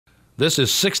This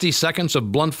is 60 Seconds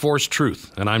of Blunt Force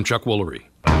Truth, and I'm Chuck Woolery.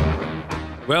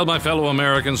 Well, my fellow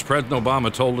Americans, President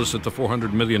Obama told us that the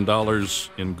 $400 million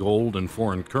in gold and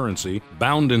foreign currency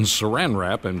bound in saran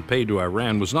wrap and paid to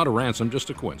Iran was not a ransom, just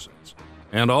a coincidence.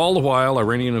 And all the while,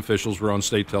 Iranian officials were on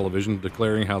state television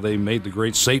declaring how they made the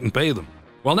great Satan pay them.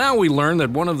 Well, now we learn that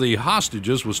one of the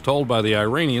hostages was told by the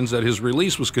Iranians that his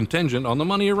release was contingent on the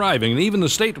money arriving, and even the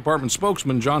State Department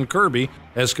spokesman, John Kirby,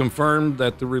 has confirmed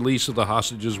that the release of the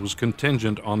hostages was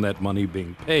contingent on that money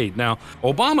being paid. Now,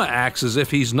 Obama acts as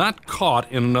if he's not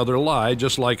caught in another lie,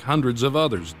 just like hundreds of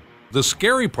others. The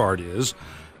scary part is,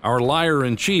 our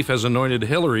liar-in-chief has anointed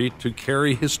Hillary to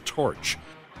carry his torch.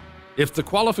 If the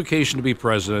qualification to be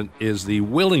president is the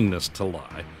willingness to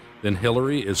lie, then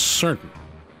Hillary is certain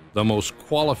the most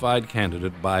qualified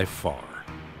candidate by far.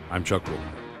 I'm Chuck Woolery.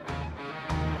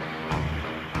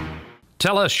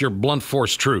 Tell us your blunt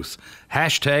force truth.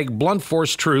 Hashtag blunt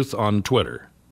force truth on Twitter.